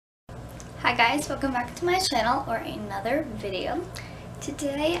Hi guys, welcome back to my channel or another video.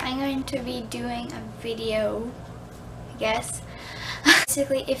 Today I'm going to be doing a video, I guess.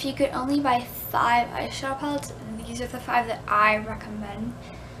 Basically, if you could only buy 5 eyeshadow palettes, these are the 5 that I recommend.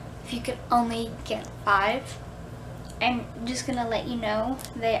 If you could only get 5, I'm just gonna let you know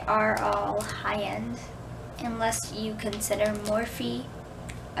they are all high-end, unless you consider Morphe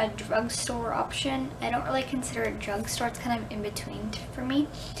a drugstore option. I don't really consider it drugstore, it's kind of in between for me.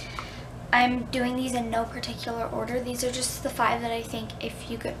 I'm doing these in no particular order. These are just the 5 that I think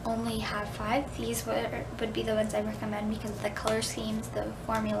if you could only have 5, these would be the ones I recommend because of the color schemes, the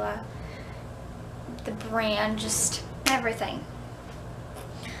formula, the brand, just everything.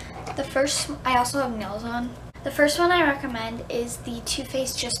 The first, I also have nails on. The first one I recommend is the Too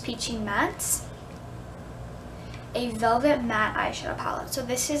Faced Just Peachy Mattes, a velvet matte eyeshadow palette. So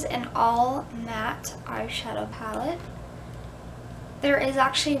this is an all matte eyeshadow palette. There is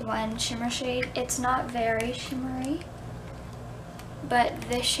actually one shimmer shade. It's not very shimmery, but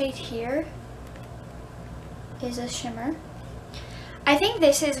this shade here is a shimmer. I think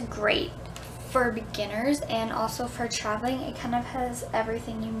this is great for beginners and also for traveling. It kind of has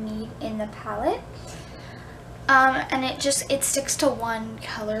everything you need in the palette. And it sticks to one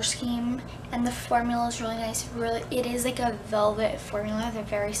color scheme, and the formula is really nice. It is like a velvet formula. They're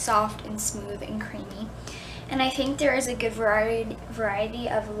very soft and smooth and creamy. And I think there is a good variety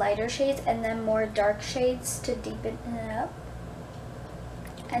of lighter shades and then more dark shades to deepen it up.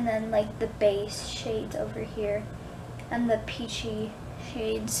 And then like the base shades over here and the peachy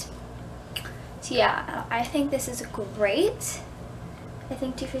shades. So yeah, I think this is great. I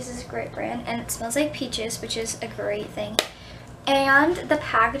think Too Faced is a great brand, and it smells like peaches, which is a great thing. And the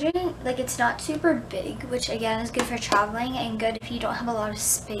packaging, like, it's not super big, which again is good for traveling and good if you don't have a lot of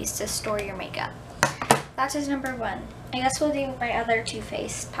space to store your makeup. That is number 1. I guess we'll do my other Too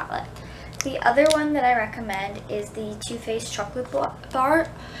Faced palette. The other one that I recommend is the Too Faced Chocolate Bar.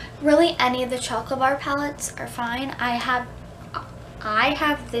 Really, any of the chocolate bar palettes are fine. I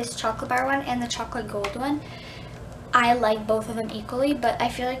have this chocolate bar one and the chocolate gold one. I like both of them equally, but I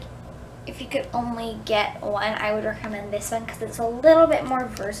feel like if you could only get one, I would recommend this one because it's a little bit more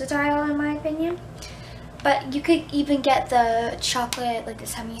versatile in my opinion. But you could even get the chocolate, like the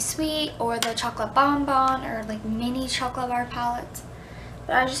semi-sweet, or the chocolate bonbon, or like mini chocolate bar palettes.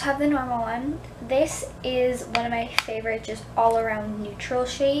 But I just have the normal one. This is one of my favorite just all-around neutral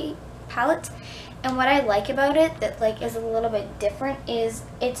shade palettes. And what I like about it that like is a little bit different is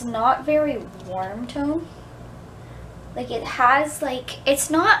it's not very warm tone. Like it has like,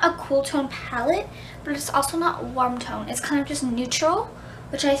 it's not a cool tone palette, but it's also not warm tone. It's kind of just neutral,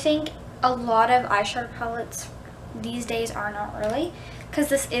 which I think a lot of eyeshadow palettes these days are not really, because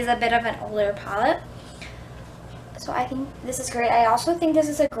this is a bit of an older palette. So I think this is great. I also think this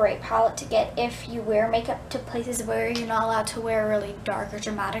is a great palette to get if you wear makeup to places where you're not allowed to wear really dark or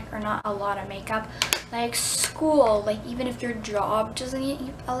dramatic or not a lot of makeup, like school, like even if your job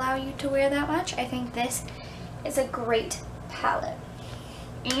doesn't allow you to wear that much. I think this is a great palette.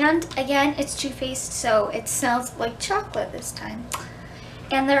 And again, it's Too Faced, so it smells like chocolate this time.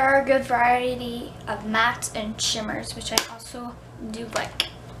 And there are a good variety of mattes and shimmers, which I also do like.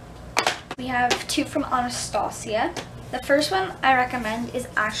 We have 2 from Anastasia. The first one I recommend is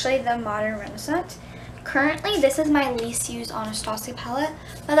actually the Modern Renaissance. Currently, this is my least used Anastasia palette,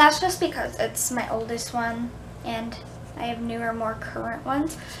 but that's just because it's my oldest one and I have newer, more current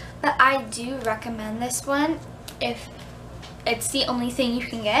ones. But I do recommend this one if it's the only thing you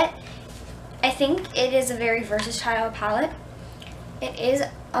can get. I think it is a very versatile palette. It is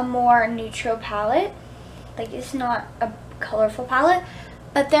a more neutral palette. Like, it's not a colorful palette,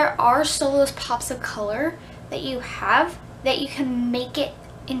 but there are still those pops of color that you have that you can make it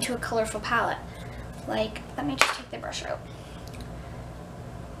into a colorful palette. Like, let me just take the brush out.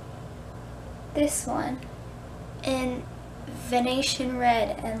 This one in Venetian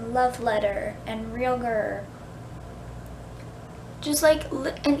Red and Love Letter and Real Girl, just like,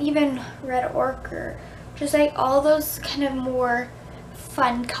 and even Red Ochre, just like all those kind of more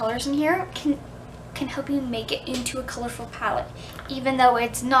fun colors in here can help you make it into a colorful palette, even though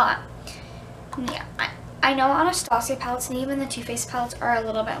it's not. Yeah, I know Anastasia palettes and even the Too Faced palettes are a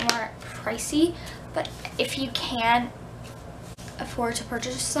little bit more pricey, but if you can afford to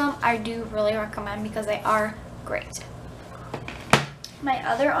purchase some, I do really recommend because they are great. My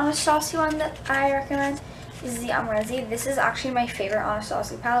other Anastasia one that I recommend is the Amrezi. This is actually my favorite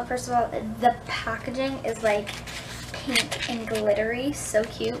Anastasia palette. First of all, the packaging is like pink and glittery, so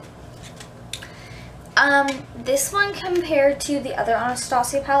cute. This one compared to the other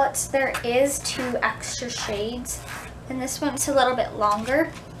Anastasia palettes, there is 2 extra shades, and this one's a little bit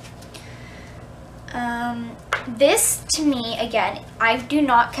longer. This, to me, again, I do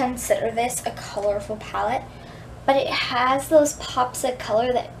not consider this a colorful palette, but it has those pops of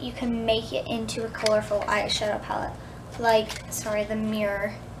color that you can make it into a colorful eyeshadow palette. Like, sorry, the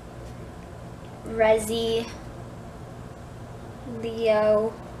Mirror, Resi,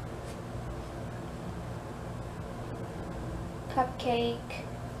 Leo, Cupcake,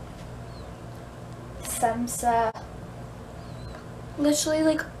 Samsa, literally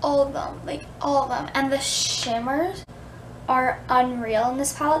like all of them, and the shimmers are unreal in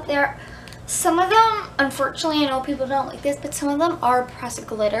this palette. Some of them, unfortunately, I know people don't like this, but some of them are pressed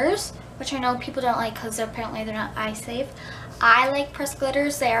glitters, which I know people don't like because apparently they're not eye safe. I like pressed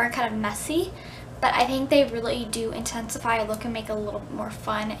glitters. They are kind of messy, but I think they really do intensify a look and make it a little bit more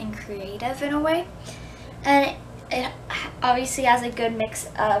fun and creative in a way. And it obviously has a good mix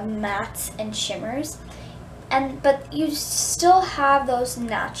of mattes and shimmers. But you still have those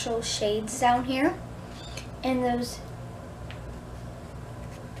natural shades down here and those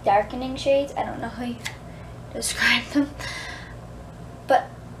darkening shades. I don't know how you describe them, but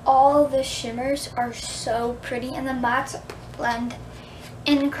all the shimmers are so pretty and the mattes blend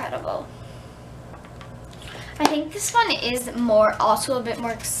incredible. I think this one is also a bit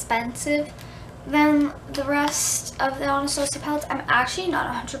more expensive than the rest of the Anastasia palettes. I'm actually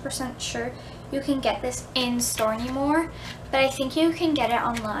not 100% sure you can get this in store anymore, but I think you can get it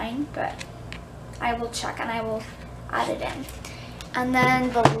online, but I will check and I will add it in. And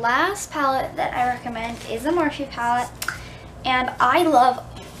then the last palette that I recommend is a Morphe palette, and I love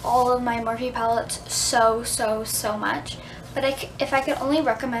all of my Morphe palettes so much, but if I could only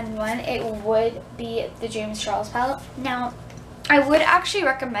recommend one, it would be the James Charles palette. Now, I would actually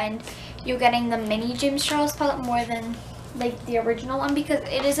recommend you getting the mini James Charles palette more than like the original one, because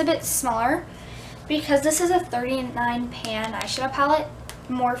it is a bit smaller. Because this is a 39 pan eyeshadow palette,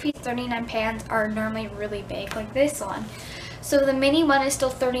 Morphe 39 pans are normally really big, like this one. So the mini one is still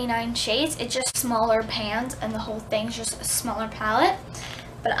 39 shades, it's just smaller pans, and the whole thing's just a smaller palette.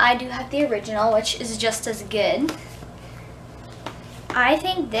 But I do have the original, which is just as good. I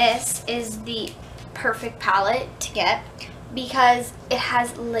think this is the perfect palette to get because it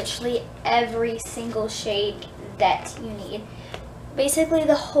has literally every single shade that you need. Basically,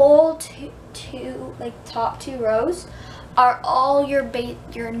 the whole top two rows are all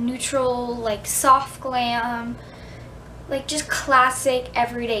your neutral, like soft glam, like just classic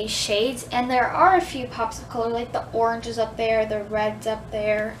everyday shades. And there are a few pops of color, like the oranges up there, the reds up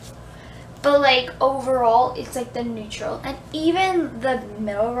there, but like overall it's like the neutral. And even the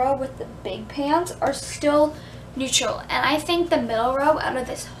middle row with the big pans are still neutral. And I think the middle row out of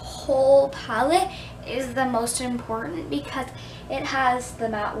this whole palette is the most important because it has the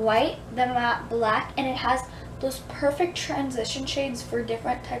matte white, the matte black, and it has those perfect transition shades for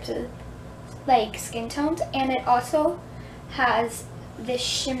different types of like skin tones. And it also has this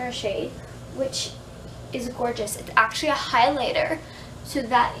shimmer shade, which is gorgeous. It's actually a highlighter, so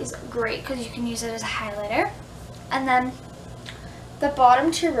that is great because you can use it as a highlighter. And then the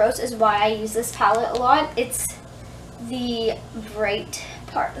bottom two rows is why I use this palette a lot. It's the bright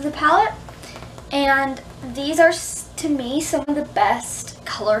part of the palette, and these are, to me, some of the best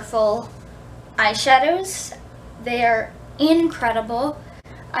colorful eyeshadows. They are incredible.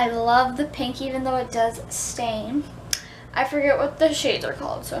 I love the pink, even though it does stain. I forget what the shades are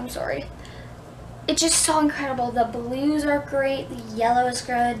called, so I'm sorry. It's just so incredible. The blues are great, the yellow is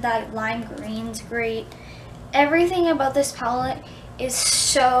good, that lime green's great. Everything about this palette is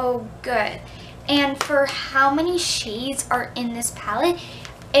so good. And for how many shades are in this palette,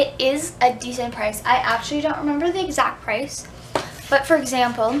 it is a decent price. I actually don't remember the exact price, but for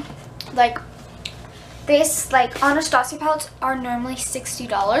example, like this, like Anastasia palettes are normally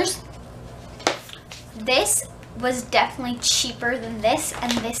 $60. This was definitely cheaper than this,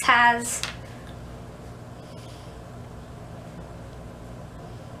 and this has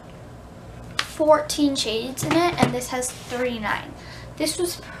 $14 shades in it, and this has 39. This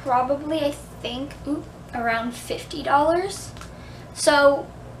was probably, I think, around $50. So,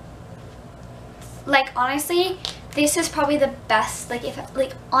 like, honestly, this is probably the best. Like,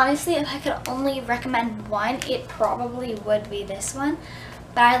 honestly, if I could only recommend one, it probably would be this one.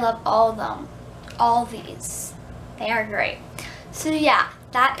 But I love all of them. All these. They are great. So, yeah,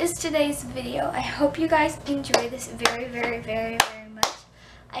 that is today's video. I hope you guys enjoy this very much.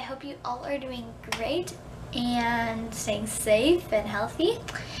 I hope you all are doing great and staying safe and healthy.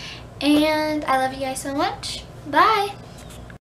 And I love you guys so much. Bye!